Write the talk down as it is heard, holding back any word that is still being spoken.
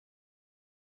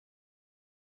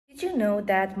Did you know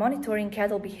that monitoring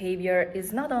cattle behavior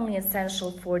is not only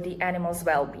essential for the animal's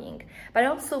well-being, but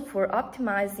also for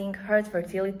optimizing herd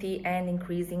fertility and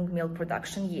increasing milk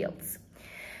production yields?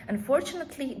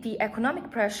 Unfortunately, the economic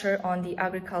pressure on the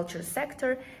agriculture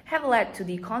sector have led to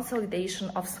the consolidation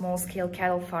of small-scale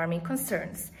cattle farming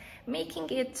concerns, making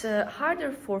it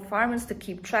harder for farmers to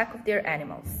keep track of their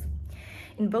animals.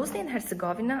 In Bosnia and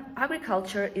Herzegovina,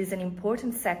 agriculture is an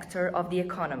important sector of the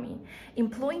economy,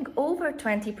 employing over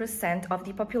 20% of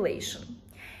the population.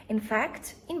 In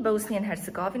fact, in Bosnia and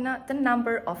Herzegovina, the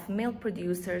number of milk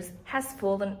producers has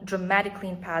fallen dramatically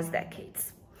in past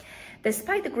decades.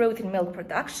 Despite the growth in milk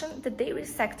production, the dairy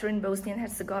sector in Bosnia and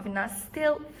Herzegovina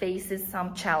still faces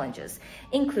some challenges,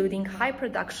 including high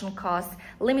production costs,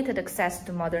 limited access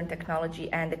to modern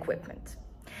technology and equipment.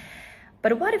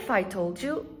 But what if I told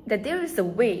you that there is a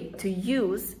way to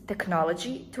use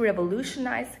technology to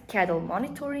revolutionize cattle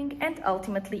monitoring and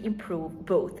ultimately improve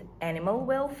both animal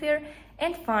welfare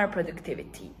and farm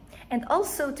productivity, and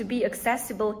also to be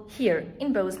accessible here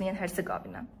in Bosnia and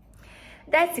Herzegovina?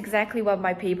 That's exactly what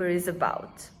my paper is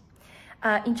about.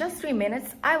 In just 3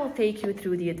 minutes, I will take you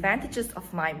through the advantages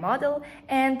of my model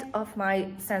and of my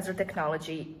sensor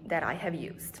technology that I have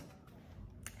used.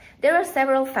 There are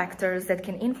several factors that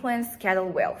can influence cattle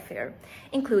welfare,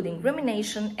 including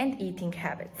rumination and eating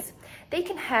habits. They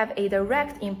can have a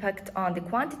direct impact on the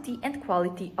quantity and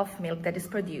quality of milk that is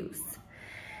produced.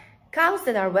 Cows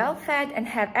that are well-fed and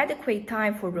have adequate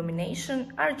time for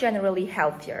rumination are generally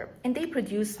healthier, and they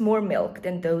produce more milk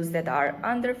than those that are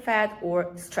underfed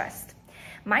or stressed.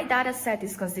 My data set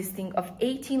is consisting of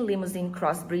 18 limousine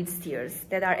crossbreed steers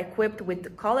that are equipped with the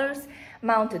collars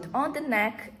mounted on the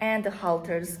neck and the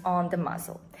halters on the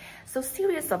muzzle. So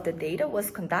series of the data was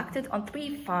conducted on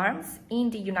 3 farms in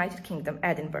the United Kingdom,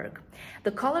 Edinburgh.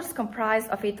 The collars comprise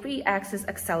of a 3-axis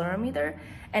accelerometer,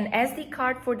 an SD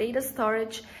card for data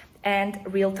storage, and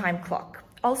real-time clock.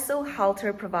 Also,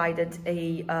 halter provided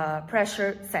a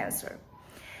pressure sensor.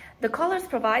 The collars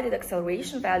provided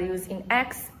acceleration values in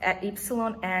X,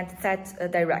 Y, and Z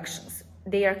directions.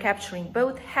 They are capturing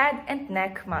both head and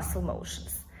neck muscle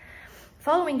motions.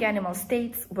 Following animal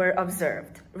states were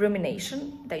observed: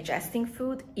 rumination, digesting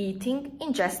food, eating,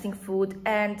 ingesting food,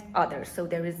 and others. So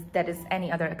that is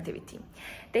any other activity.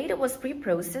 Data was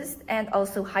pre-processed, and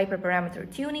also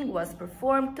hyperparameter tuning was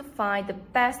performed to find the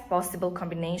best possible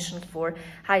combination for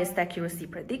highest accuracy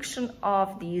prediction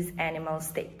of these animal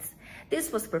states.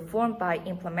 This was performed by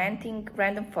implementing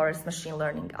random forest machine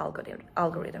learning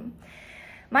algorithm.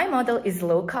 My model is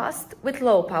low cost with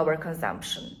low power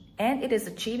consumption, and it is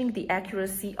achieving the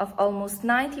accuracy of almost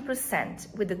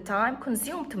 90% with the time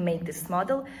consumed to make this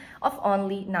model of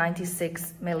only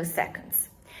 96 milliseconds.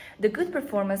 The good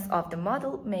performance of the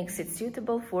model makes it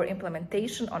suitable for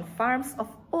implementation on farms of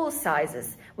all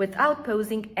sizes without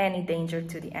posing any danger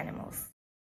to the animals.